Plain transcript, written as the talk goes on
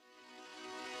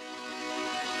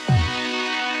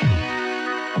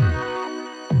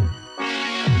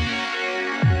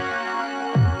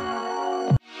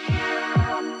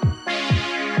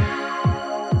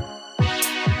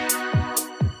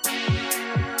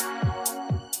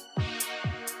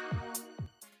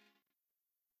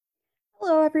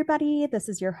Hello, everybody. This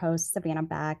is your host, Savannah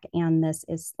Beck, and this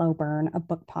is Slow Burn, a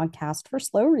book podcast for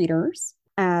slow readers.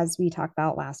 As we talked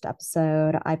about last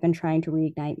episode, I've been trying to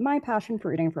reignite my passion for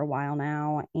reading for a while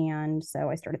now, and so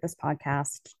I started this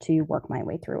podcast to work my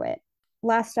way through it.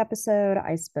 Last episode,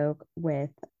 I spoke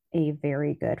with a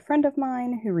very good friend of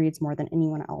mine who reads more than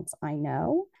anyone else I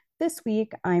know. This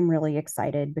week, I'm really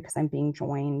excited because I'm being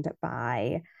joined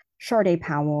by Chardai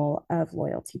Powell of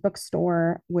Loyalty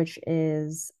Bookstore, which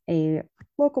is a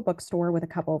local bookstore with a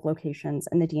couple of locations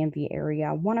in the DMV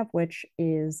area, one of which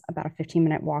is about a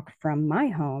 15-minute walk from my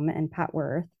home in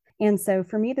Petworth. And so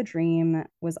for me, the dream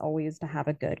was always to have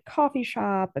a good coffee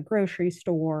shop, a grocery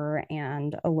store,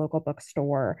 and a local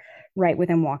bookstore right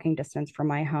within walking distance from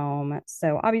my home.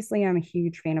 So obviously, I'm a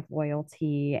huge fan of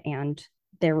Loyalty, and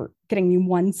they're getting me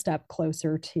one step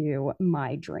closer to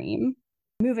my dream.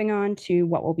 Moving on to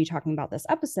what we'll be talking about this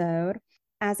episode,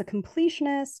 as a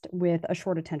completionist with a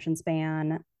short attention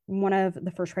span, one of the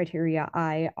first criteria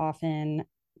I often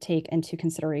take into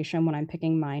consideration when I'm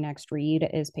picking my next read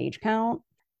is page count.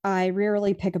 I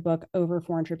rarely pick a book over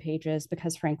 400 pages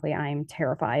because, frankly, I'm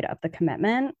terrified of the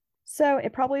commitment. So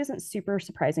it probably isn't super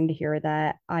surprising to hear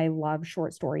that I love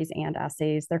short stories and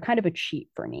essays. They're kind of a cheat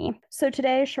for me. So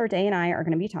today, Chardai and I are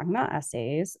going to be talking about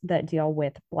essays that deal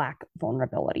with Black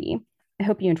vulnerability. I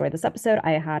hope you enjoyed this episode.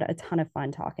 I had a ton of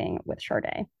fun talking with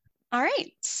Chardai. All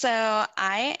right, so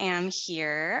I am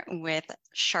here with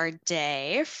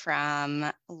Chardai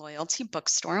from Loyalty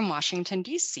Bookstore in Washington,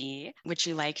 D.C. Would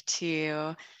you like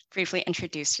to briefly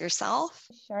introduce yourself?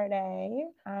 Chardai.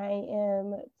 I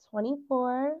am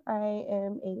 24. I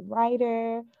am a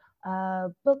writer, a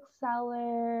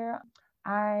bookseller.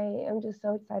 I am just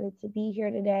so excited to be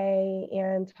here today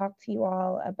and talk to you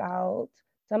all about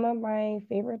some of my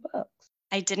favorite books.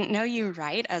 I didn't know you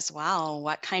write as well.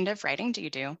 What kind of writing do you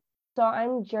do? So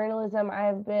I'm journalism.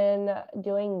 I've been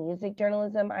doing music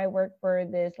journalism. I work for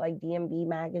this DMV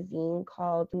magazine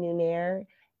called Nunair,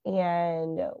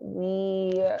 and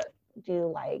we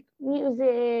do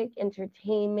music,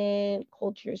 entertainment,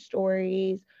 culture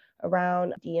stories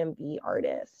around DMV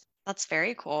artists. That's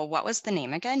very cool. What was the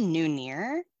name again?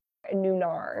 Nunair?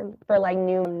 Nunar for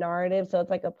new narrative. So it's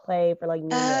like a play for new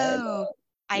narrative.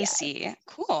 I see.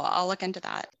 Cool. I'll look into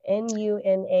that.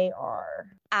 Nunar.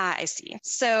 I see.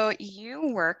 So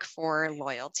you work for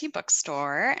Loyalty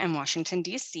Bookstore in Washington,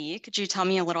 D.C. Could you tell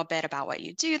me a little bit about what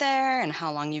you do there and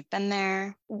how long you've been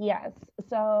there? Yes.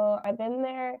 So I've been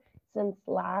there since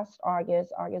last August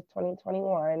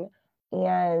 2021.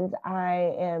 And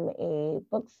I am a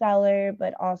bookseller,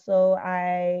 but also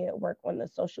I work on the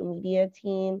social media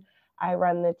team. I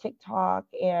run the TikTok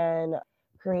and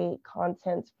create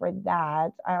content for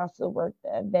that. I also work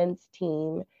the events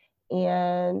team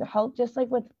and help just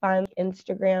with fun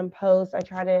Instagram posts. I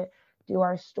try to do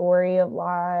our story a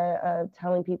lot of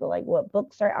telling people what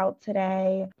books are out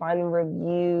today, fun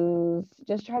reviews,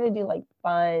 just try to do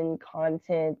fun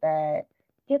content that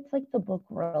gets the book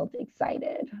world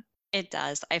excited. It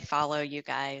does. I follow you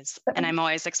guys, and I'm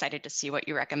always excited to see what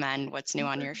you recommend, what's new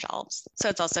on your shelves. So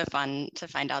it's also fun to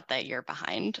find out that you're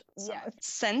behind. Yes.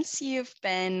 Since you've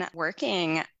been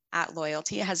working at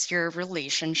Loyalty, has your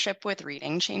relationship with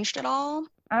reading changed at all?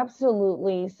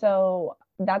 Absolutely. So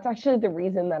that's actually the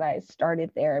reason that I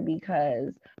started there,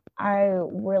 because I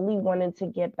really wanted to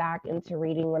get back into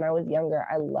reading when I was younger.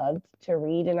 I loved to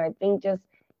read, and I think just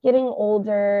getting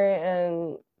older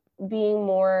and being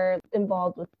more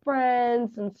involved with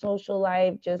friends and social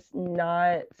life, just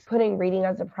not putting reading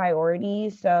as a priority.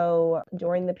 So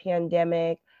during the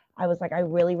pandemic, I was I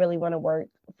really, really want to work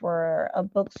for a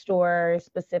bookstore,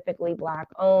 specifically Black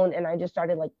owned. And I just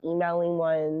started emailing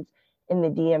ones in the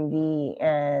DMV,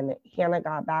 and Hannah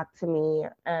got back to me.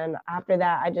 And after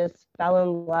that, I just fell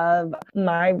in love.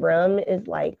 My room is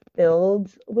filled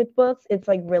with books. It's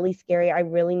really scary. I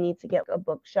really need to get a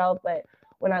bookshelf, but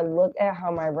when I look at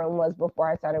how my room was before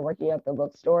I started working at the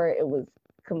bookstore, it was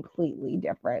completely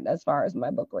different as far as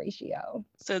my book ratio.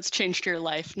 So it's changed your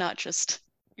life, not just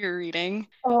your reading.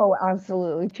 Oh,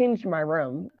 absolutely. Changed my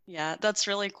room. Yeah, that's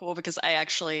really cool because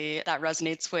that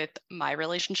resonates with my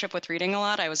relationship with reading a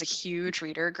lot. I was a huge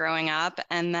reader growing up,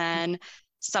 and then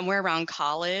somewhere around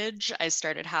college, I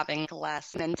started having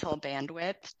less mental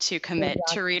bandwidth to commit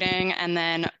to reading. And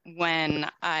then when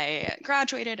I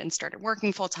graduated and started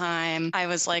working full time, I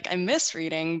was I miss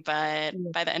reading, but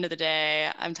by the end of the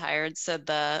day, I'm tired. So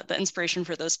the inspiration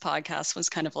for this podcast was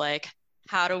kind of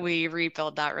how do we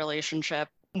rebuild that relationship?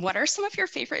 What are some of your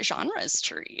favorite genres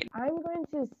to read? I'm going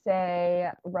to to say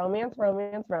romance for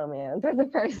the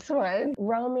first one.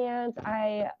 Romance,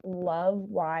 I love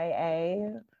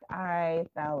YA. I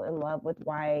fell in love with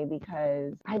YA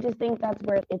because I just think that's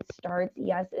where it starts.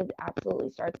 Yes, it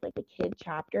absolutely starts like the kid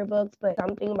chapter books, but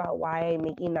something about YA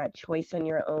making that choice on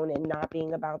your own and not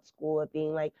being about school, it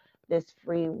being like this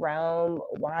free realm,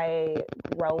 YA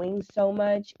growing so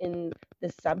much in the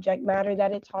subject matter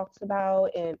that it talks about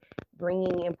and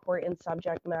bringing important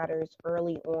subject matters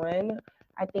early on,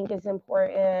 I think is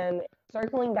important.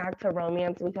 Circling back to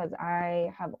romance, because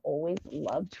I have always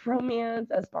loved romance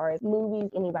as far as movies.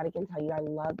 Anybody can tell you I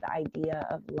love the idea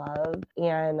of love,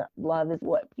 and love is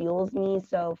what fuels me.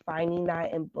 So finding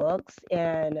that in books,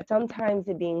 and sometimes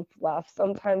it being fluff,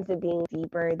 sometimes it being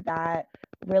deeper, that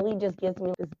really just gives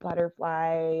me this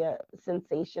butterfly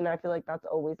sensation. I feel like that's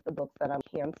always the books that I'm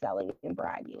hand selling and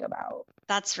bragging about.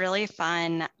 That's really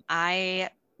fun. I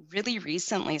really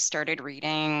recently started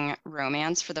reading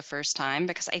romance for the first time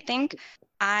because I think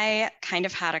I kind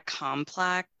of had a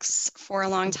complex for a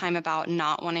long time about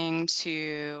not wanting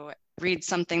to read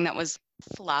something that was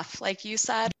fluff, like you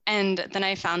said. And then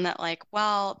I found that, like,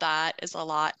 well, that is a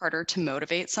lot harder to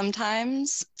motivate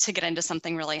sometimes to get into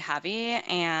something really heavy. Yeah.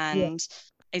 And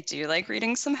I do like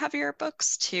reading some heavier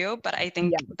books too, but I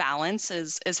think Yeah. balance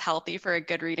is healthy for a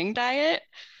good reading diet.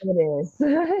 It is.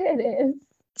 It is.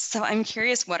 So I'm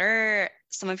curious, what are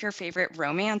some of your favorite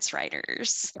romance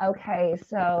writers? Okay,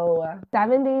 so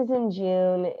 7 Days in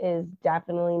June is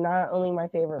definitely not only my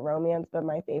favorite romance, but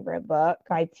my favorite book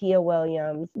by Tia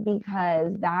Williams,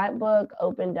 because that book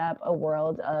opened up a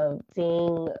world of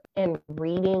seeing and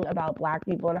reading about Black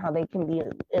people and how they can be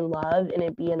in love and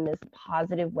it be in this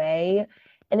positive way.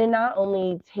 And then not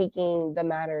only taking the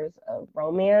matters of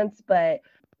romance, but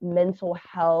mental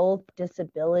health,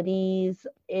 disabilities.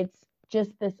 It's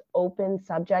just this open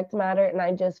subject matter, and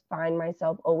I just find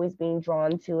myself always being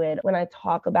drawn to it when I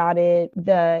talk about it,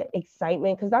 the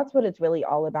excitement, because that's what it's really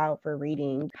all about for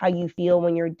reading, how you feel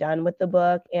when you're done with the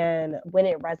book and when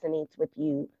it resonates with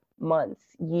you months,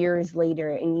 years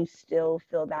later, and you still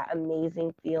feel that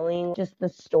amazing feeling. Just the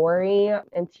story,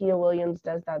 and Tia Williams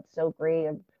does that so great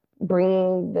of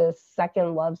bringing this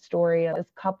second love story of this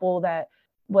couple that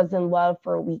was in love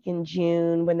for a week in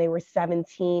June when they were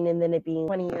 17, and then it being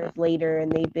 20 years later,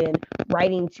 and they've been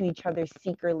writing to each other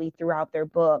secretly throughout their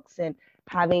books and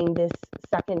having this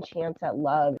second chance at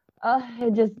love.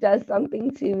 It just does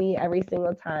something to me every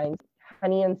single time.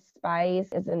 Honey and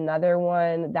Spice is another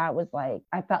one that was like,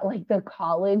 I felt like the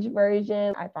college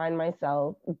version. I find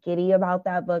myself giddy about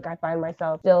that book. I find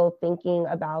myself still thinking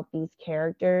about these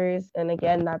characters. And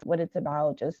again, that's what it's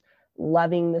about, just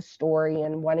loving the story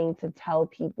and wanting to tell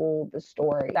people the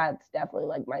story. That's definitely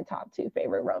like my top two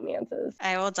favorite romances.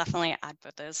 I will definitely add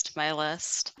both those to my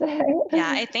list. Yeah,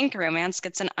 I think romance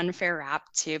gets an unfair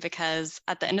rap too, because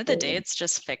at the end of the day, it's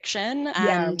just fiction.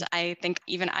 Yeah. And I think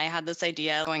even I had this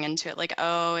idea going into it, like,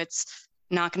 oh, it's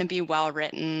not going to be well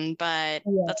written, but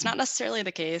Yeah. that's not necessarily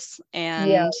the case. Yeah.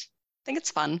 And I think it's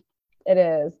fun. It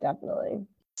is, definitely.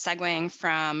 Segueing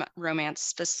from romance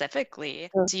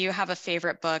specifically, do you have a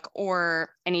favorite book or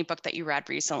any book that you read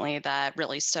recently that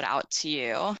really stood out to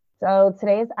you? So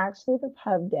today is actually the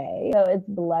pub day. So it's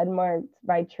Blood Marked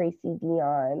by Tracy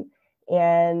Dion.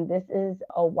 And this is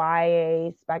a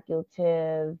YA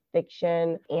speculative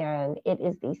fiction, and it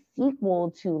is the sequel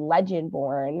to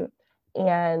Legendborn.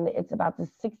 And it's about the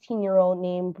 16-year-old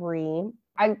named Bree.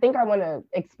 I think I want to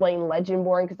explain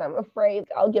Legendborn because I'm afraid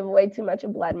I'll give away too much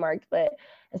of Bloodmarked, but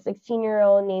a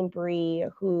 16-year-old named Bree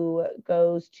who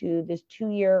goes to this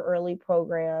 2-year early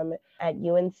program at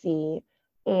UNC,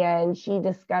 and she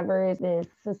discovers this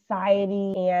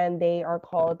society, and they are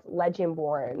called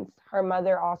Legendborns. Her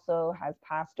mother also has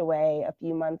passed away a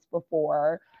few months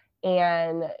before,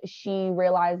 and she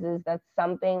realizes that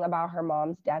something about her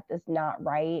mom's death is not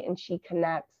right, and she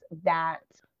connects that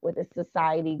with a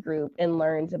society group and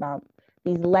learns about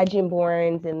these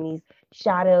Legendborns and these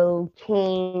shadow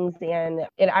kings. And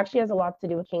it actually has a lot to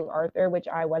do with King Arthur, which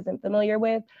I wasn't familiar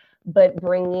with, but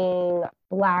bringing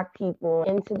Black people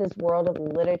into this world of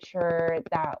literature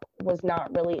that was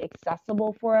not really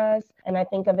accessible for us. And I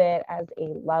think of it as a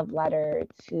love letter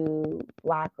to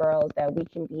Black girls, that we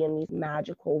can be in these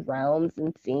magical realms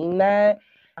and seeing that.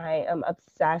 I am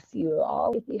obsessed, you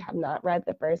all. If you have not read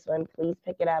the first one, please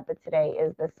pick it up. But today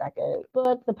is the second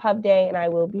book, the pub day, and I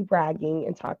will be bragging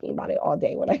and talking about it all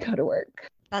day when I go to work.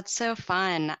 That's so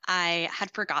fun. I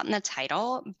had forgotten the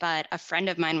title, but a friend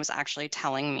of mine was actually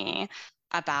telling me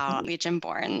about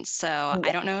Legionborn. So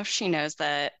I don't know if she knows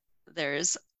that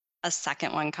there's a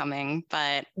second one coming,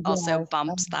 but also Yes.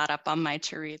 bumps that up on my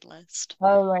to read list.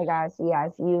 Oh my gosh,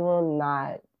 yes, you will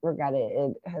not regret it.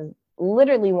 It has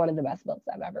literally one of the best books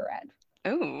I've ever read.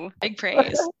 Oh, big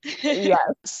praise. Yes.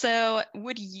 So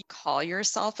would you call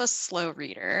yourself a slow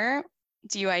reader?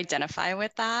 Do you identify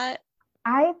with that?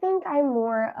 I think I'm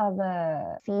more of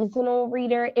a seasonal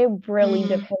reader. It really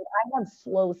depends. I have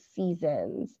slow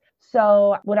seasons.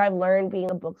 So what I've learned being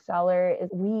a bookseller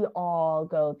is we all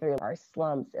go through our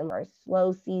slumps and our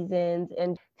slow seasons,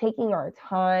 and taking our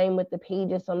time with the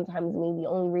pages, sometimes maybe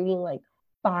only reading like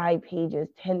 5 pages,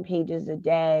 10 pages a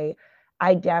day.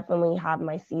 I definitely have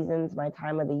my seasons, my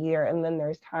time of the year. And then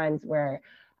there's times where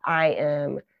I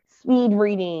am speed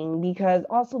reading, because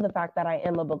also the fact that I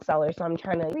am a bookseller, so I'm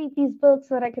trying to read these books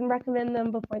so that I can recommend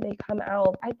them before they come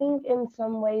out. I think in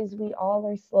some ways we all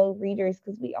are slow readers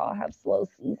because we all have slow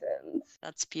seasons.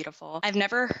 That's beautiful. I've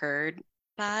never heard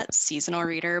that seasonal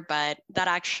reader, but that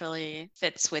actually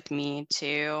fits with me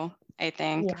too, I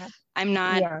think. Yeah. I'm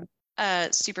not Yeah. a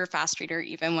super fast reader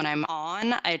even when I'm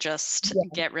on. I just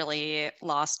get really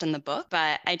lost in the book,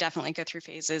 but I definitely go through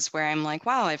phases where I'm like,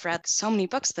 wow, I've read so many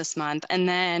books this month. And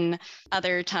then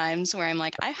other times where I'm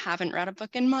like, I haven't read a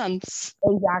book in months.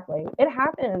 Exactly. It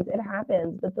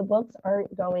happens, but the books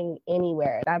aren't going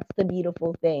anywhere. That's the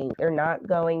beautiful thing. They're not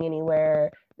going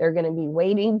anywhere. They're going to be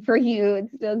waiting for you.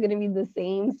 It's still going to be the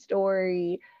same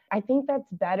story. I think that's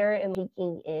better in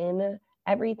taking in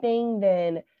everything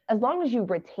than, as long as you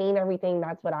retain everything,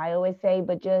 that's what I always say,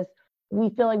 but just we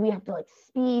feel like we have to like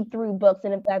speed through books.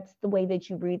 And if that's the way that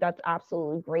you read, that's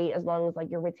absolutely great, as long as like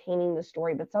you're retaining the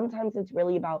story. But sometimes it's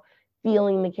really about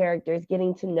feeling the characters,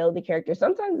 getting to know the characters.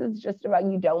 Sometimes it's just about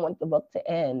you don't want the book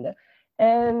to end.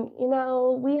 And, you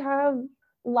know, we have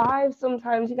lives.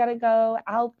 Sometimes you got to go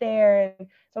out there, and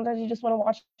sometimes you just want to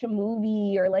watch a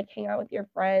movie or like hang out with your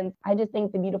friends. I just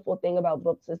think the beautiful thing about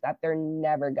books is that they're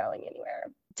never going anywhere.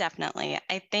 Definitely.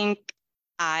 I think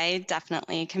I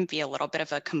definitely can be a little bit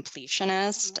of a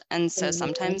completionist. And so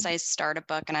sometimes I start a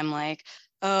book and I'm like,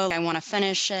 oh, I want to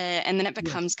finish it. And then it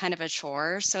becomes kind of a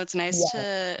chore. So it's nice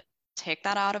to take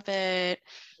that out of it.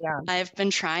 Yeah. I've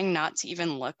been trying not to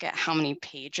even look at how many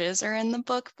pages are in the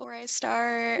book before I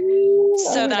start,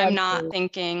 so that I'm not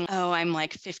thinking, oh, I'm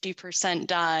like 50%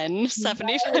 done,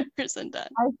 75% done.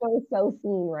 I feel so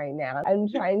seen right now. I'm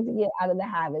trying to get out of the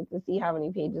habit to see how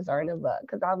many pages are in a book,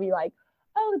 because I'll be like,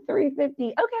 oh, 350.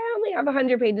 Okay, I only have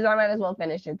 100 pages. I might as well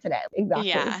finish it today. Exactly.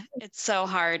 Yeah, it's so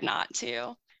hard not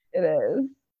to. It is.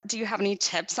 Do you have any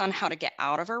tips on how to get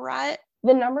out of a rut?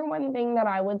 The number one thing that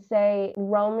I would say,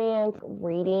 romance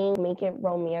reading, make it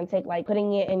romantic, like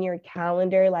putting it in your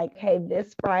calendar, like, hey,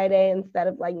 this Friday, instead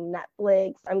of like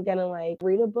Netflix, I'm gonna like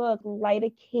read a book, light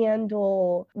a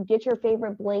candle, get your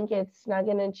favorite blanket, snug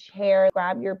in a chair,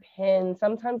 grab your pen.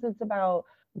 Sometimes it's about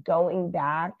going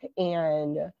back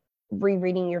and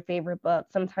rereading your favorite book.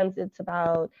 Sometimes it's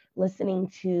about listening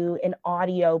to an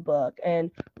audio book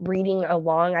and reading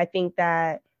along. I think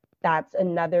that's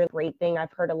another great thing.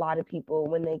 I've heard a lot of people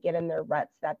when they get in their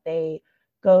ruts that they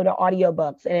go to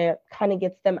audiobooks, and it kind of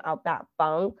gets them out that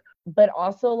funk, but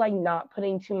also like not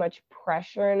putting too much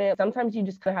pressure in it. Sometimes you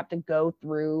just kind of have to go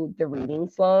through the reading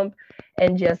slump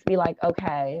and just be like,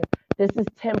 okay, this is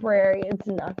temporary. It's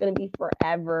not going to be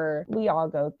forever. We all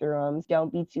go through them.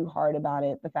 Don't be too hard about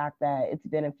it. The fact that it's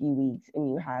been a few weeks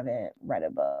and you haven't read a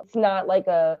book. It's not like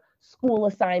a school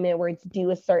assignment where it's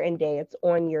due a certain day. It's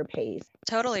on your pace.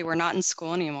 Totally. We're not in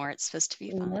school anymore. It's supposed to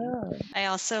be fun. Yeah. I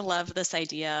also love this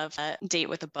idea of a date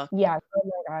with a book. Yes. Oh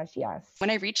my gosh, yes. When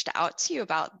I reached out to you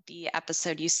about the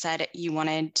episode, you said you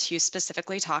wanted to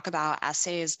specifically talk about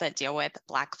essays that deal with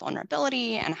Black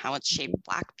vulnerability and how it's shaped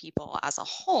Black people as a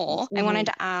whole. I wanted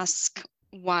to ask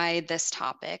why this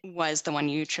topic was the one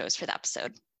you chose for the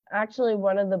episode. Actually,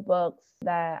 one of the books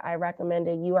that I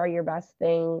recommended, You Are Your Best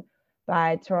Thing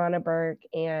by Tarana Burke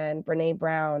and Brene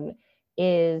Brown,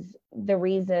 is the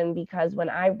reason, because when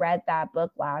I read that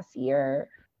book last year,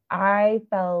 I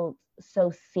felt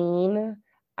so seen.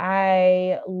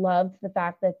 I loved the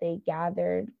fact that they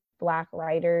gathered Black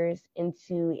writers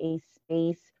into a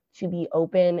space to be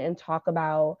open and talk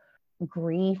about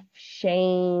grief,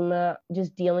 shame,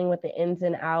 just dealing with the ins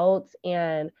and outs.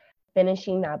 And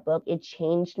finishing that book, it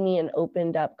changed me and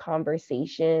opened up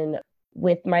conversation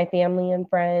with my family and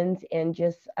friends, and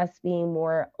just us being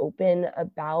more open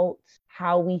about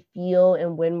how we feel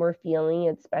and when we're feeling,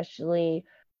 especially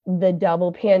the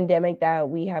double pandemic that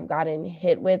we have gotten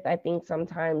hit with. I think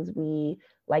sometimes we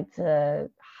like to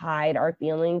hide our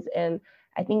feelings. And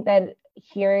I think that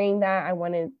hearing that, I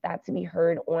wanted that to be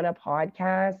heard on a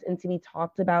podcast and to be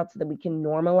talked about so that we can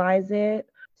normalize it.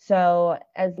 So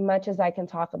as much as I can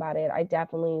talk about it, I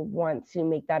definitely want to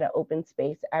make that an open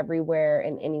space everywhere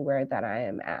and anywhere that I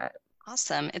am at.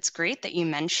 Awesome. It's great that you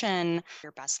mention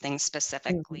Your Best Thing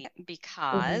specifically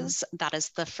because that is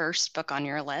the first book on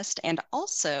your list and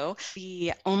also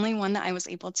the only one that I was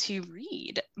able to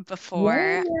read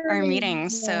before our meeting.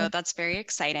 So that's very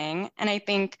exciting. And I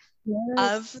think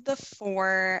of the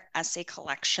 4 essay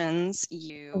collections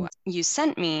you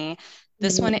sent me,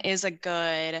 this one is a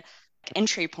good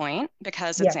entry point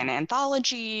because it's an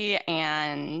anthology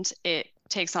and it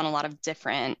takes on a lot of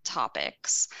different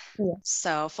topics.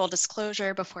 So full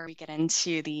disclosure, before we get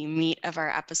into the meat of our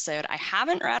episode, I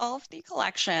haven't read all of the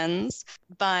collections,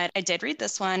 but I did read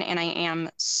this one and I am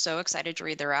so excited to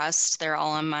read the rest. They're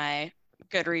all on my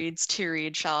Goodreads to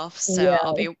read shelf, so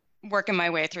I'll be working my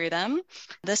way through them.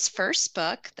 This first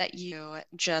book that you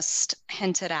just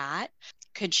hinted at,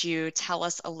 could you tell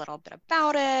us a little bit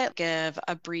about it? Give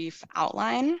a brief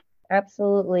outline?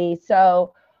 Absolutely.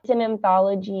 So it's an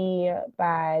anthology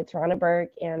by Tarana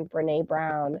Burke and Brene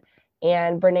Brown.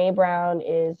 And Brene Brown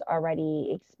is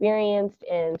already experienced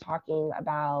in talking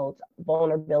about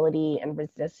vulnerability and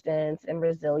resistance and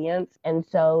resilience. And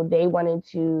so they wanted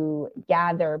to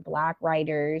gather Black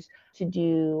writers to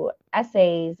do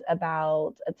essays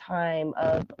about a time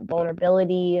of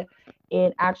vulnerability.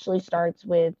 It actually starts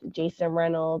with Jason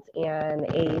Reynolds and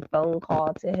a phone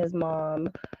call to his mom.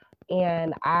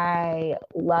 And I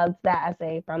loved that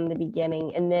essay from the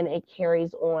beginning. And then it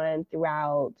carries on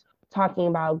throughout, talking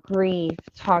about grief,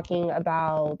 talking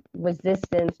about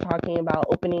resistance, talking about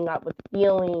opening up with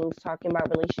feelings, talking about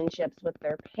relationships with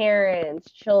their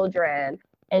parents, children,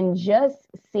 and just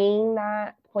seeing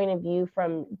that point of view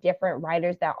from different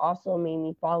writers that also made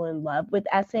me fall in love with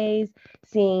essays,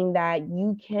 seeing that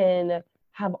you can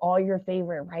have all your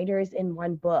favorite writers in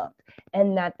one book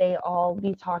and that they all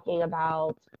be talking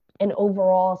about an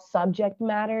overall subject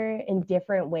matter in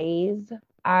different ways.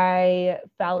 I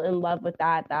fell in love with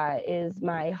that. That is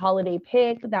my holiday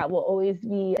pick. That will always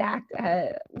be stacked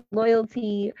at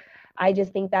loyalty. I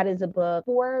just think that is a book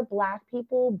for Black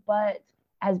people, but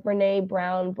as Brene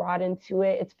Brown brought into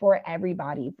it, it's for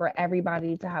everybody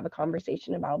to have a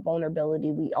conversation about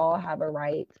vulnerability. We all have a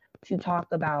right to talk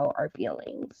about our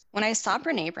feelings. When I saw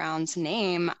Brene Brown's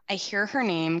name, I hear her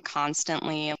name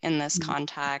constantly in this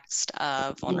context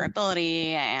of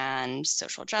vulnerability and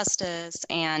social justice.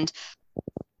 And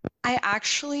I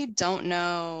actually don't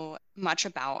know much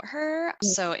about her.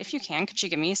 So if you can, could you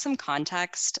give me some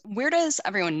context? Where does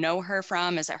everyone know her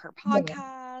from? Is it her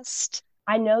podcast?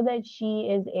 I know that she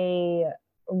is a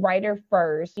writer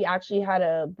first. She actually had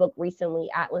a book recently,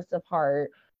 Atlas of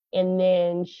Heart. And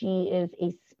then she is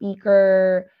a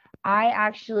speaker. I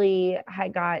actually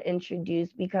had got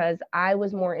introduced because I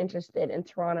was more interested in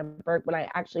Tarana Burke when I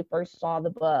actually first saw the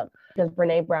book, because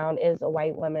Brene Brown is a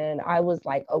white woman. I was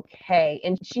like, okay.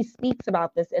 And she speaks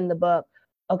about this in the book.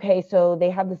 Okay, so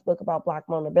they have this book about Black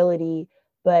vulnerability,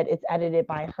 but it's edited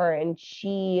by her. And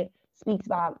she speaks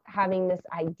about having this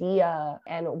idea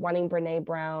and wanting Brene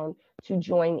Brown to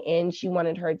join in. She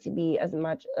wanted her to be as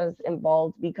much as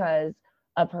involved because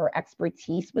of her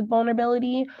expertise with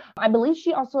vulnerability. I believe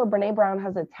Brene Brown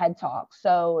has a TED Talk,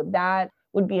 so that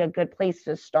would be a good place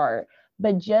to start.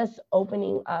 But just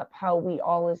opening up how we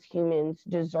all as humans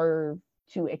deserve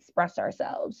to express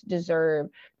ourselves, deserve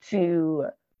to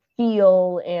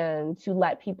feel and to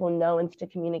let people know and to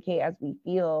communicate as we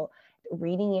feel.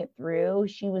 Reading it through,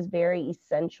 she was very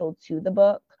essential to the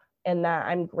book, and that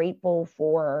I'm grateful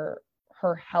for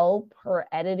her help, her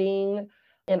editing,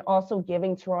 and also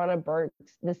giving Tarana Burke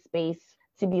the space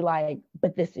to be like,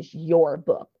 but this is your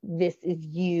book. This is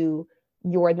you.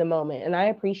 You're the moment. And I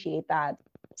appreciate that.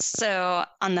 So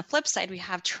on the flip side, we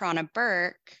have Tarana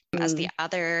Burke as the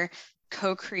other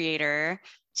co-creator.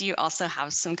 Do you also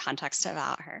have some context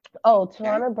about her? Oh,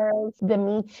 Tarana Burke, the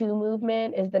Me Too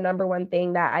movement is the number one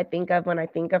thing that I think of when I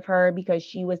think of her, because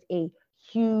she was a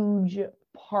huge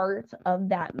part of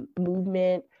that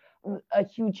movement, a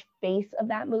huge face of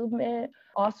that movement.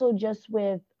 Also, just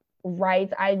with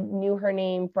rights, I knew her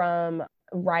name from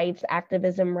rights,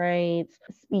 activism rights,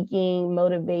 speaking,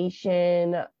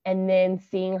 motivation, and then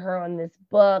seeing her on this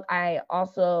book. I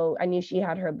knew she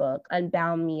had her book,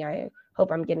 Unbound Me. I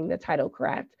hope I'm getting the title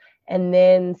correct. And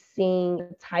then seeing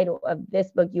the title of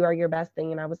this book, You Are Your Best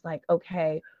Thing. And I was like,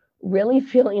 okay, really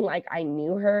feeling like I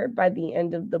knew her by the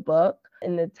end of the book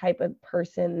and the type of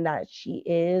person that she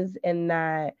is, and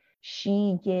that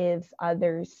she gives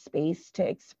others space to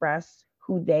express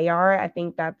who they are. I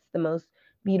think that's the most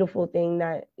beautiful thing,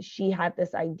 that she had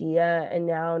this idea and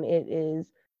now it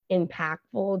is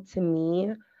impactful to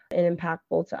me and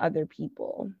impactful to other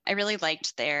people. I really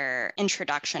liked their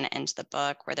introduction into the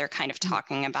book where they're kind of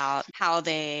talking about how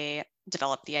they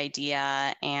develop the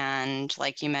idea. And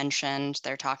like you mentioned,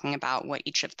 they're talking about what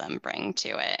each of them bring to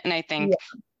it. And I think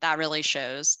that really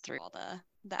shows through all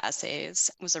the essays.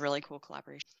 It was a really cool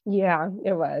collaboration. Yeah,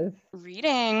 it was.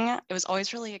 Reading, it was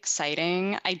always really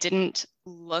exciting. I didn't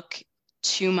look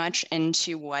too much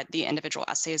into what the individual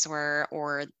essays were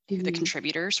or who the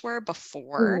contributors were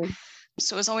before.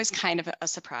 So it was always kind of a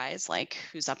surprise, like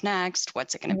who's up next?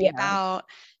 What's it going to be about?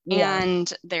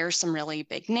 And there's some really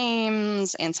big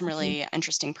names and some really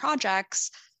interesting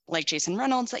projects like Jason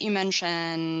Reynolds that you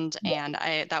mentioned. And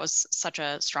that was such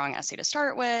a strong essay to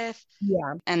start with.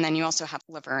 Yeah. And then you also have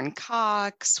Laverne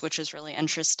Cox, which is really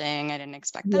interesting. I didn't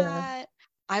expect that.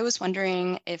 I was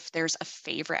wondering if there's a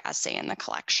favorite essay in the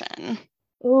collection.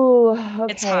 Ooh,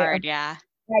 okay. It's hard, yeah.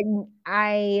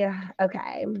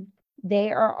 Okay.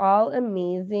 They are all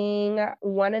amazing.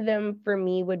 One of them for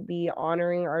me would be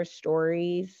Honoring Our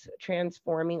Stories,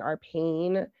 Transforming Our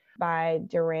Pain by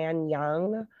Duran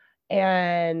Young.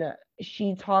 And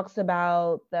she talks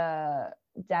about the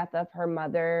death of her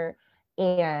mother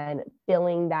and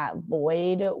filling that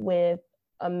void with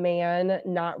a man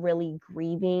not really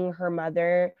grieving her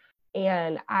mother.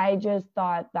 And I just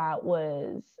thought I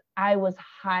was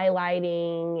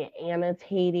highlighting,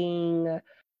 annotating,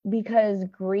 because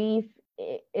grief,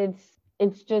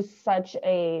 it's just such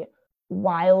a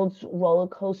wild roller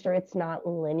coaster. It's not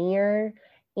linear.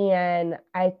 And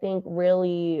I think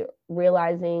really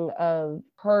realizing of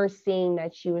her seeing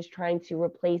that she was trying to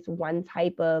replace one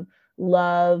type of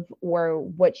love or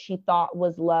what she thought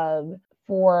was love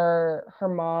for her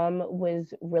mom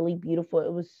was really beautiful.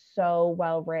 It was so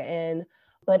well written,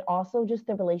 but also just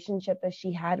the relationship that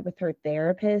she had with her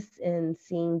therapist and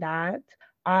seeing that.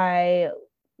 I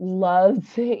loved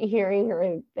hearing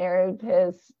her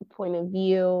therapist's point of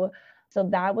view. So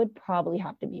that would probably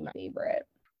have to be my favorite.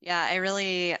 Yeah, I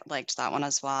really liked that one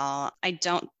as well. I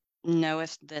don't know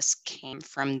if this came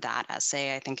from that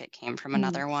essay. I think it came from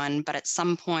another one, but at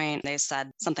some point they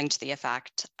said something to the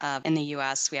effect of, in the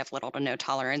US, we have little to no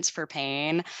tolerance for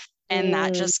pain. And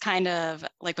that just kind of,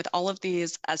 like with all of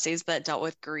these essays that dealt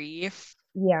with grief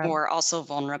or also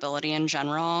vulnerability in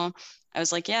general, I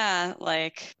was like, yeah,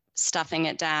 like stuffing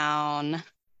it down,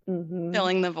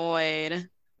 filling the void.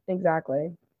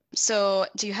 Exactly. So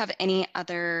do you have any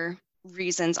other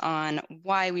reasons on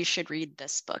why we should read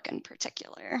this book in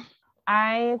particular?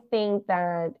 I think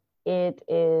that it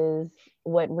is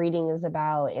what reading is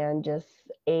about and just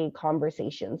a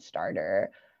conversation starter.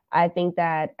 I think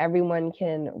that everyone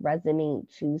can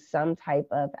resonate to some type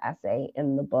of essay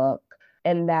in the book,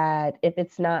 and that if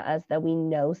it's not us, that we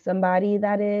know somebody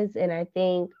that is. And I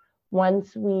think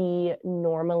once we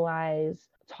normalize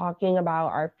talking about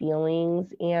our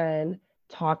feelings and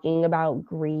talking about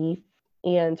grief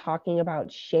and talking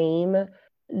about shame,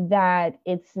 that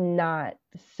it's not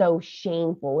so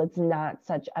shameful. It's not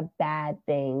such a bad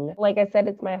thing. Like I said,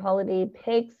 it's my holiday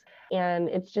picks, and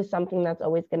it's just something that's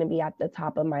always going to be at the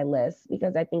top of my list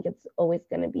because I think it's always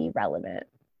going to be relevant.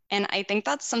 And I think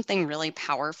that's something really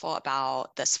powerful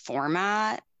about this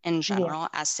format in general,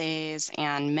 essays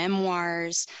and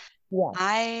memoirs.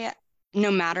 No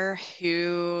matter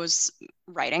whose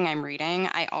writing I'm reading,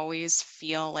 I always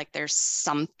feel like there's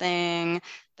something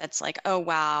that's like, oh,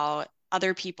 wow,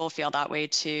 other people feel that way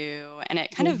too. And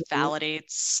it kind of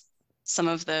validates some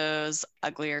of those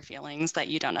uglier feelings that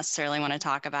you don't necessarily want to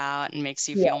talk about and makes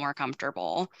you feel more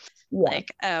comfortable.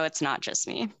 Like, oh, it's not just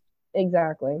me.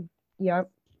 Exactly.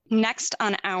 Yep. Next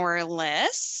on our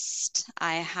list,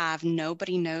 I have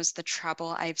Nobody Knows the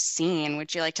Trouble I've Seen.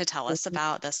 Would you like to tell us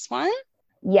about this one?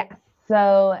 Yes.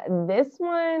 So this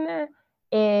one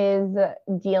is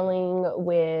dealing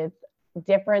with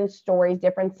different stories,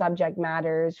 different subject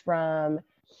matters, from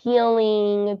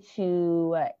healing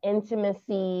to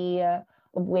intimacy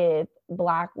with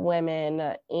Black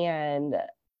women. And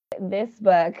this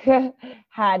book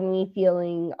had me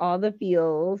feeling all the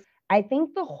feels. I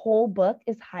think the whole book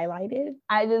is highlighted.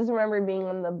 I just remember being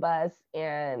on the bus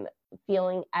and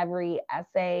feeling every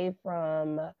essay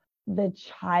from the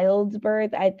child's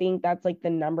birth. I think that's like the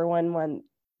number one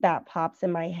that pops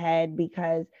in my head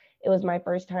because it was my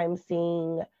first time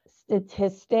seeing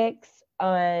statistics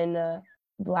on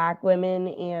Black women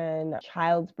and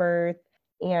child's birth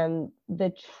and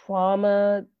the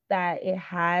trauma that it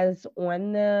has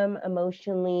on them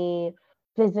emotionally,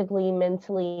 physically,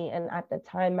 mentally. And at the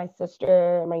time, my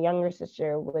younger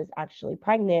sister, was actually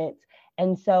pregnant.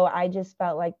 And so I just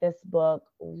felt like this book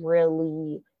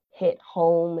really hit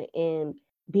home in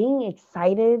being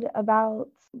excited about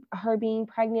her being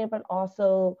pregnant, but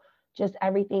also just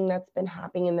everything that's been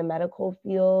happening in the medical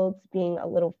fields, being a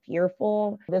little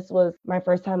fearful. This was my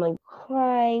first time like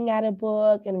crying at a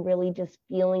book and really just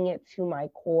feeling it to my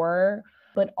core,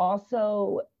 but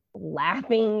also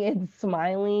laughing and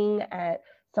smiling at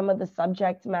some of the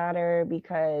subject matter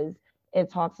because it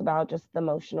talks about just the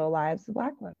emotional lives of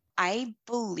Black women. I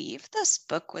believe this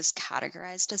book was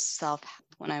categorized as self-help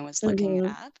when I was looking it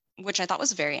Mm-hmm. up, which I thought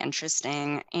was very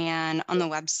interesting. And on the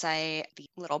website, the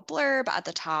little blurb at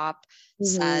the top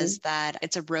Mm-hmm. says that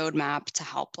it's a roadmap to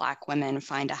help Black women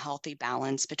find a healthy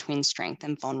balance between strength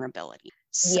and vulnerability.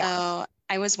 Yeah. So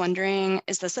I was wondering,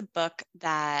 is this a book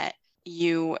that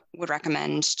you would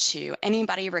recommend to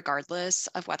anybody, regardless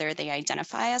of whether they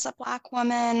identify as a Black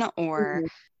woman, or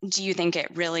Mhm. do you think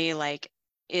it really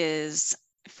is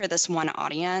for this one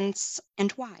audience,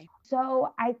 and why?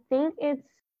 So I think it's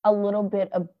a little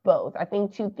bit of both. I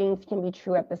think two things can be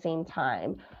true at the same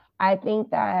time. I think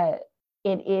that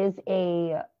it is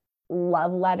a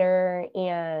love letter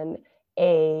and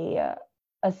a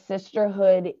a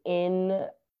sisterhood in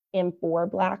for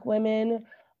Black women,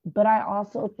 but I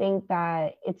also think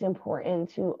that it's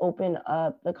important to open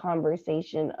up the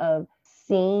conversation of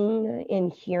seeing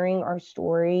and hearing our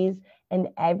stories and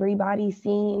everybody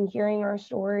seeing and hearing our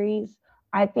stories.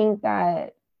 I think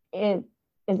that it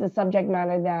is a subject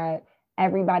matter that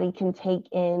everybody can take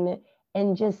in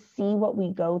and just see what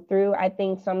we go through. I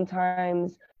think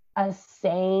sometimes us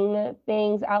saying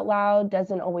things out loud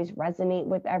doesn't always resonate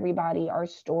with everybody. Our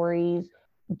stories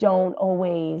don't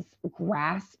always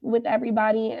grasp with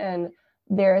everybody. And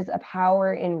there's a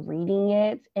power in reading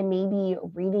it and maybe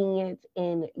reading it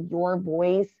in your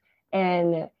voice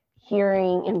and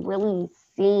hearing and really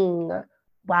seeing,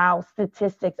 wow,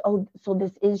 statistics. Oh, so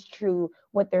this is true.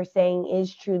 What they're saying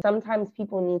is true. Sometimes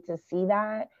people need to see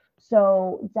that.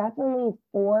 So definitely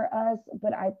for us,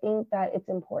 but I think that it's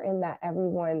important that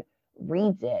everyone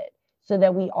reads it so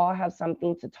that we all have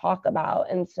something to talk about.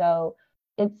 And so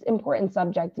it's important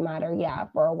subject matter, yeah,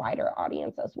 for a wider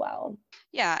audience as well.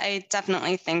 Yeah, I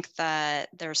definitely think that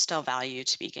there's still value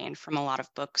to be gained from a lot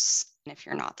of books if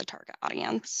you're not the target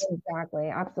audience. Exactly,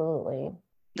 absolutely.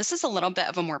 This is a little bit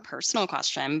of a more personal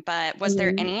question, but was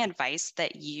there Mhm. any advice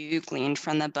that you gleaned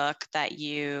from the book that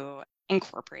you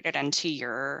incorporated into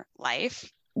your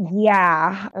life?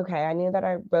 Yeah. Okay. I knew that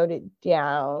I wrote it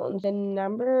down. The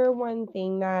number one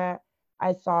thing that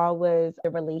I saw was the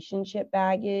relationship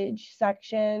baggage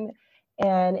section.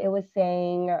 And it was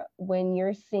saying, when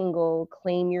you're single,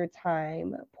 claim your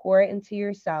time, pour it into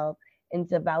yourself, and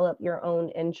develop your own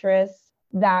interests.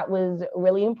 That was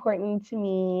really important to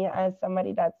me as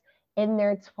somebody that's in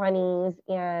their 20s.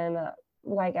 And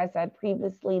like I said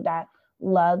previously, that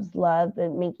loves love,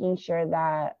 but making sure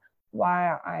that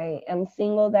while I am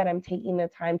single, that I'm taking the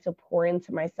time to pour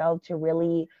into myself to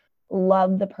really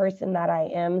love the person that I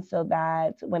am so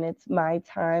that when it's my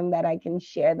time that I can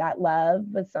share that love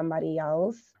with somebody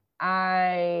else.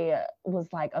 I was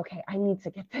like, okay, I need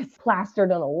to get this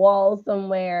plastered on a wall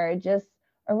somewhere. Just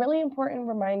a really important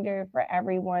reminder for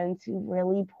everyone to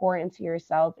really pour into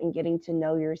yourself and getting to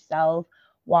know yourself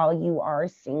while you are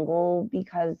single,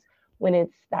 because when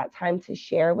it's that time to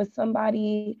share with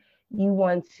somebody, you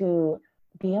want to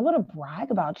be able to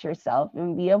brag about yourself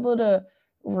and be able to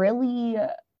really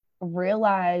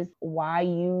realize why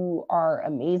you are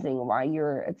amazing, why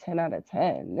you're a 10 out of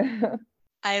 10.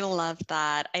 I love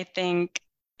that. I think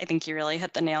you really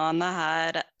hit the nail on the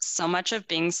head. So much of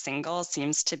being single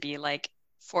seems to be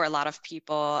for a lot of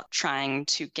people trying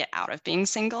to get out of being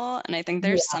single. And I think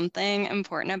there's Yeah, something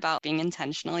important about being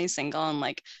intentionally single and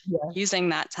yeah. using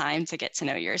that time to get to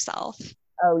know yourself.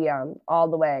 Oh, yeah, all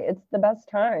the way. It's the best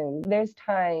time. There's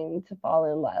time to fall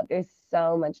in love. There's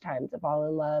so much time to fall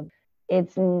in love.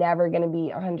 It's never going to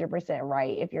be 100%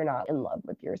 right if you're not in love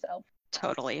with yourself.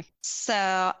 Totally. So,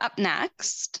 up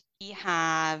next, we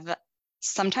have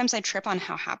Sometimes I Trip on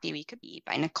How Happy We Could Be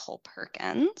by Nicole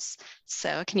Perkins.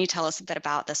 So, can you tell us a bit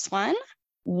about this one?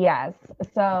 Yes.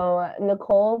 So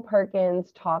Nicole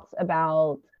Perkins talks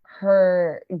about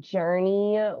her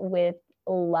journey with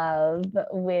love,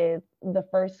 with the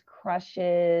first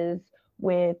crushes,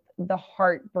 with the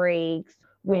heartbreaks,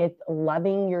 with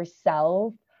loving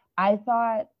yourself. I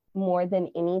thought more than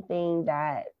anything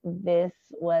that this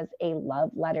was a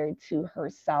love letter to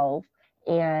herself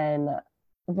and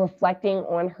reflecting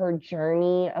on her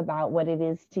journey about what it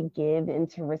is to give and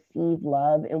to receive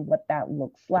love and what that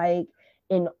looks like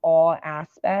in all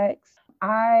aspects.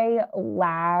 I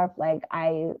laughed, like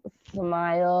I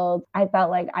smiled. I felt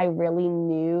like I really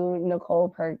knew Nicole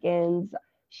Perkins.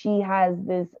 She has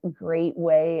this great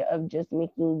way of just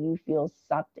making you feel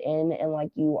sucked in and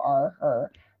like you are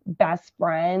her best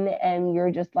friend, and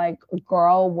you're just like,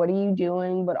 girl, what are you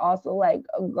doing? But also like,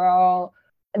 girl,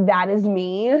 that is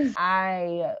me.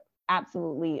 I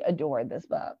absolutely adore this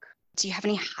book. Do you have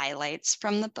any highlights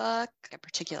from the book, a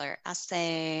particular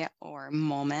essay or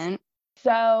moment?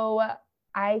 So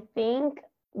I think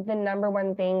the number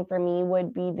one thing for me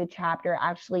would be the chapter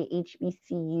actually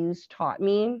HBCUs taught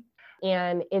me.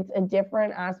 And it's a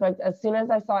different aspect. As soon as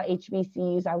I saw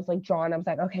HBCUs, I was like drawn. I was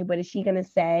like, okay, what is she going to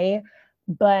say?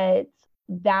 But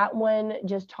that one,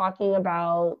 just talking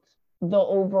about the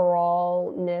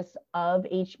overallness of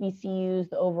HBCUs,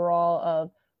 the overall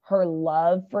of her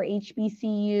love for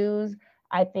HBCUs,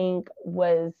 I think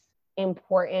was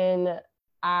important.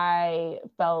 I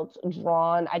felt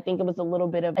drawn. I think it was a little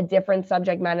bit of a different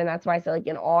subject matter. And that's why I said, like,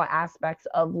 in all aspects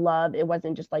of love, it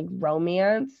wasn't just like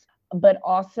romance, but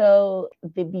also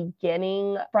the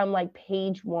beginning from like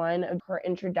page 1 of her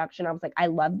introduction. I was like, I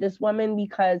love this woman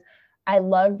because I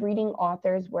love reading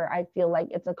authors where I feel like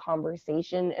it's a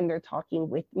conversation and they're talking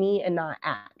with me and not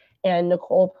at. And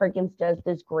Nicole Perkins does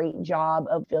this great job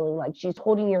of feeling like she's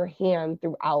holding your hand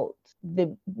throughout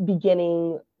the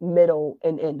beginning, middle,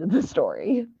 and end of the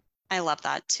story. I love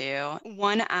that too.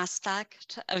 One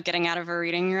aspect of getting out of a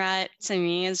reading rut to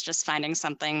me is just finding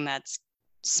something that's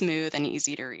smooth and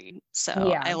easy to read. So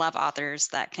Yeah. I love authors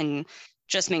that can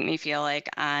just make me feel like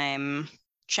I'm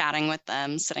chatting with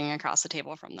them, sitting across the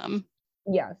table from them.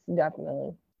 Yes,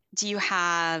 definitely. Do you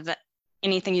have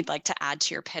anything you'd like to add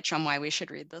to your pitch on why we should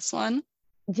read this one?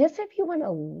 Just if you want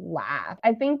to laugh.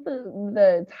 I think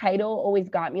the title always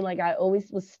got me. Like, I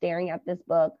always was staring at this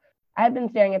book. I've been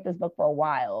staring at this book for a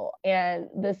while, and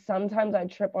sometimes I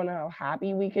trip on how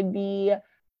happy we could be.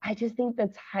 I just think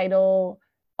the title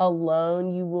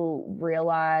alone, you will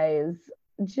realize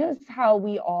just how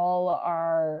we all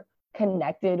are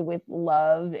connected with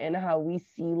love and how we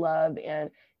see love, and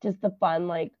just the fun,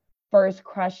 like, first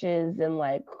crushes and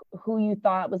like who you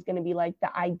thought was going to be like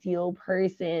the ideal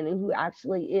person and who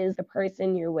actually is the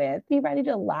person you're with. Be ready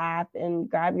to laugh and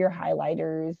grab your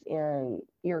highlighters and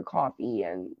your coffee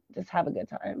and just have a good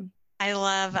time. I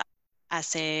love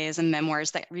essays and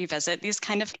memoirs that revisit these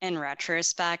kind of, in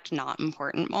retrospect, not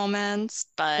important moments,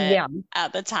 but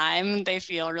at the time they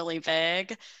feel really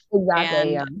big.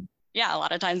 Exactly. And yeah, a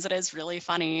lot of times it is really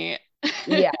funny.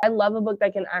 Yeah, I love a book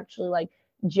that can actually like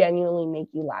genuinely make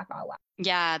you laugh out loud.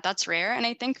 Yeah, that's rare. And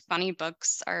I think funny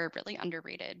books are really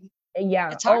underrated.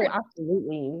 Yeah. It's hard. Oh,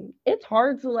 absolutely. It's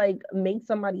hard to like make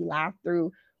somebody laugh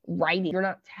through writing. You're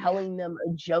not telling them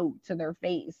a joke to their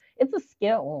face. It's a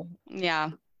skill. Yeah.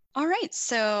 All right.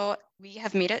 So we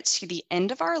have made it to the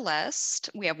end of our list.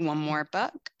 We have one more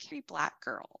book, Three Black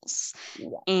Girls. Yeah.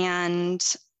 And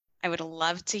I would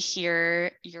love to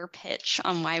hear your pitch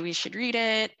on why we should read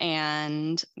it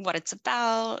and what it's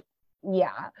about.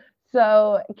 Yeah.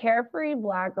 So Carefree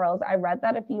Black Girls, I read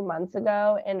that a few months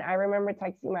ago, and I remember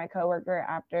texting my coworker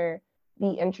after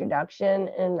the introduction,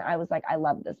 and I was like, I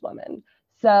love this woman.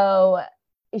 So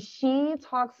she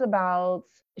talks about,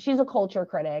 she's a culture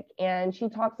critic, and she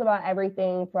talks about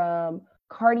everything from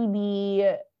Cardi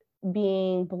B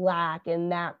being Black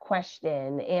and that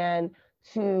question, and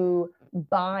to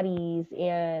bodies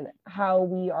and how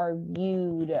we are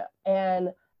viewed, and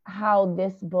how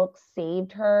this book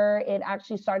saved her. It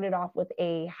actually started off with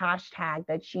a hashtag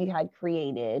that she had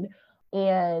created,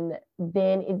 and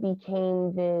then it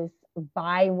became this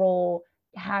viral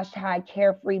hashtag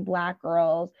Carefree Black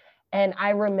Girls. And I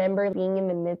remember being in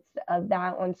the midst of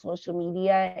that on social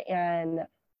media and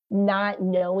not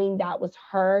knowing that was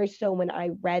her. So when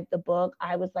I read the book,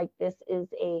 I was like, this is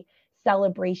a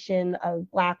celebration of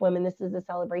Black women. This is a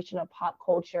celebration of pop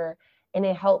culture. And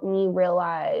it helped me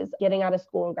realize, getting out of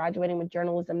school and graduating with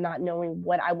journalism, not knowing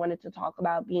what I wanted to talk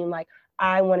about, being like,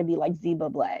 I want to be like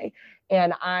Zeba Blay,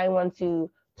 and I want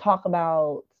to talk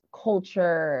about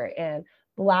culture and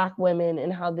Black women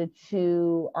and how the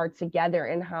two are together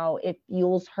and how it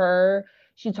fuels her.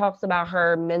 She talks about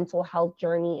her mental health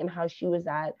journey and how she was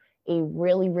at a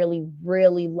really, really,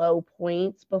 really low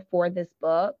point before this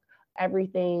book.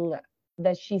 Everything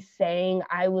that she's saying,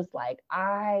 I was like,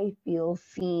 I feel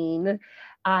seen,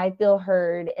 I feel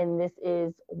heard, and this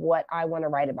is what I want to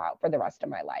write about for the rest of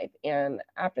my life. And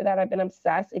after that, I've been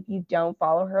obsessed. If you don't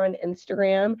follow her on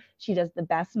Instagram, she does the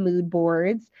best mood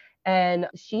boards, and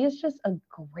she is just a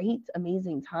great,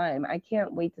 amazing time. I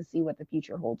can't wait to see what the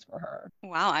future holds for her.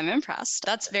 Wow, I'm impressed.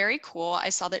 That's very cool. I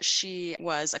saw that she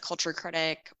was a culture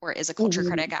critic, or is a culture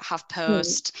critic at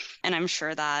HuffPost, and I'm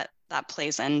sure that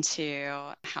plays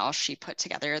into how she put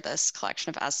together this collection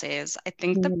of essays. I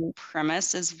think the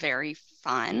premise is very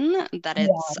fun, that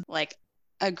it's like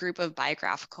a group of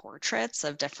biographical portraits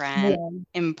of different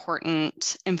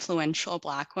important, influential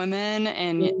Black women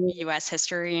in U.S.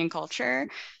 history and culture.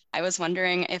 I was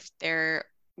wondering if there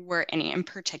were any in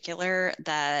particular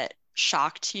that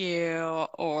shocked you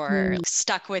or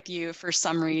stuck with you for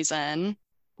some reason.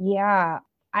 Yeah,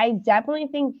 I definitely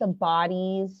think the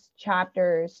bodies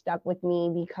chapter stuck with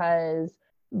me because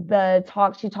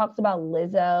she talks about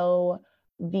Lizzo,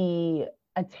 the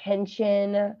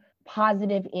attention,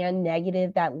 positive and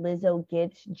negative, that Lizzo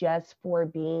gets just for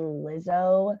being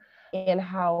Lizzo, and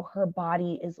how her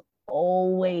body is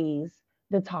always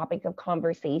the topic of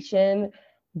conversation,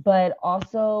 but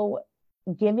also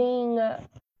giving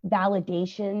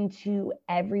validation to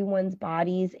everyone's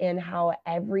bodies and how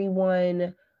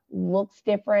everyone looks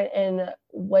different, and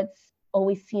what's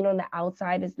always seen on the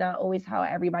outside is not always how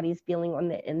everybody's feeling on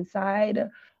the inside.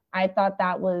 I thought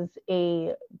that was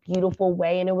a beautiful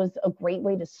way, and it was a great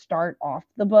way to start off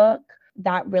the book.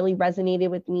 That really resonated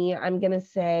with me. I'm going to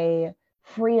say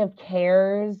Free of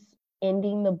Cares,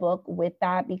 ending the book with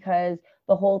that, because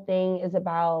the whole thing is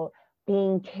about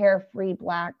being carefree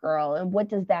Black girl, and what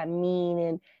does that mean,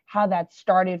 and how that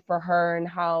started for her, and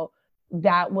how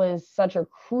that was such a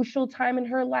crucial time in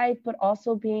her life, but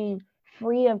also being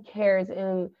free of cares,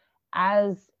 and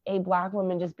as a Black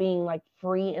woman just being like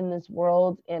free in this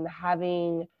world and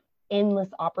having endless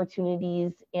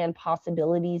opportunities and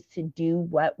possibilities to do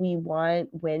what we want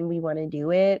when we want to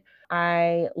do it.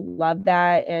 I love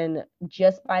that. And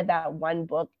just by that one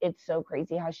book, it's so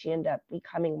crazy how she ended up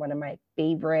becoming one of my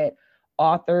favorite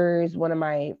authors, one of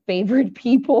my favorite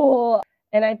people.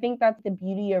 And I think that's the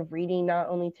beauty of reading, not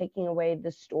only taking away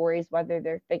the stories, whether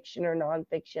they're fiction or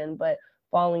nonfiction, but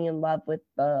falling in love with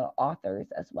the authors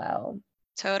as well.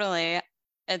 Totally.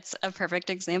 It's a perfect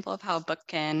example of how a book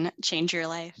can change your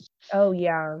life. Oh,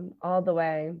 yeah, all the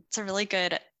way. It's a really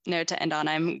good note to end on.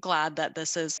 I'm glad that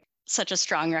this is such a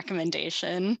strong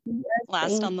recommendation. Yes,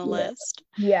 last on the list.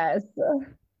 Yes.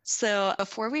 So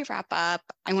before we wrap up,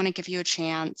 I want to give you a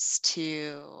chance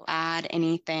to add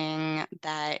anything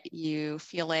that you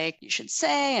feel like you should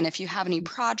say. And if you have any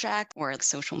project or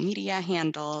social media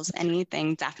handles,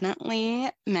 anything, definitely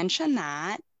mention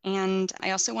that. And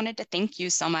I also wanted to thank you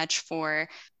so much for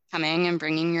coming and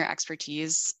bringing your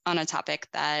expertise on a topic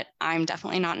that I'm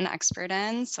definitely not an expert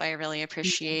in. So I really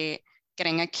appreciate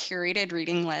getting a curated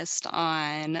reading list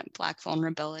on Black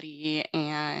vulnerability,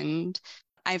 and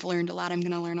I've learned a lot. I'm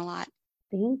going to learn a lot.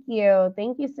 Thank you.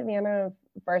 Thank you, Savannah,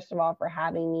 first of all, for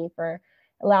having me, for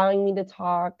allowing me to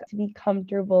talk, to be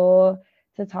comfortable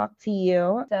to talk to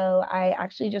you. So I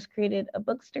actually just created a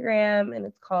bookstagram, and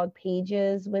it's called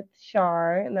Pages with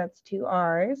Char, and that's 2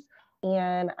 R's.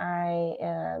 And I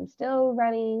am still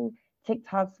running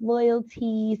TikTok's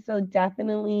loyalty. So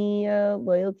definitely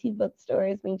loyalty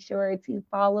bookstores, make sure to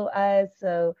follow us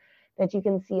so that you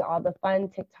can see all the fun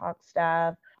TikTok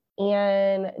stuff.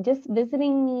 And just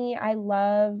visiting me. I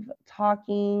love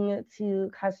talking to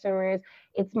customers.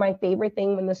 It's my favorite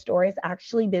thing when the store is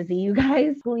actually busy, you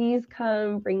guys. Please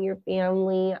come, bring your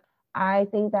family. I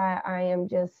think that I am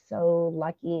just so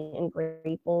lucky and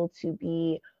grateful to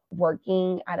be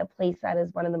working at a place that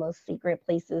is one of the most secret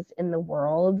places in the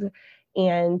world,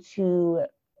 and to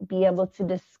be able to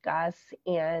discuss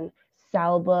and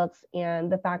sell books,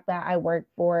 and the fact that I work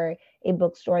for a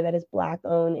bookstore that is Black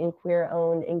owned and queer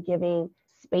owned, and giving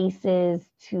spaces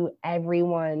to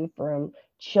everyone from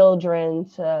children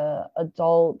to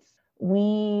adults.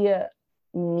 We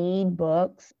need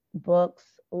books. Books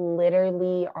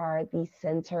literally are the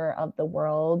center of the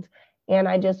world. And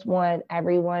I just want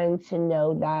everyone to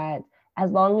know that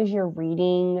as long as you're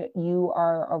reading, you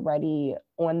are already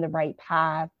on the right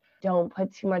path. Don't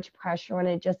put too much pressure on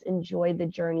it. Just enjoy the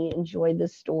journey, enjoy the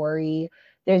story.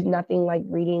 There's nothing like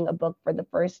reading a book for the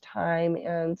first time,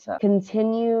 and to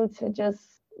continue to just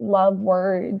love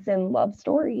words and love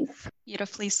stories.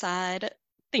 Beautifully said.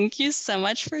 Thank you so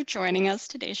much for joining us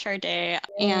today, Chardai.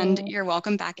 And you're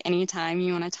welcome back anytime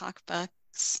you want to talk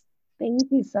books. Thank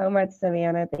you so much,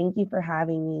 Savannah. Thank you for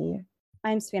having me.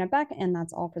 I'm Savannah Beck, and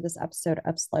that's all for this episode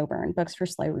of Slow Burn, Books for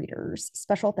Slow Readers.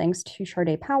 Special thanks to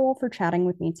Chardai Powell for chatting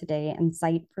with me today, and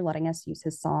Sight for letting us use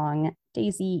his song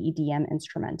Daisy EDM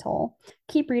instrumental.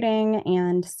 Keep reading,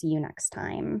 and see you next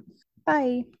time.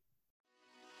 Bye.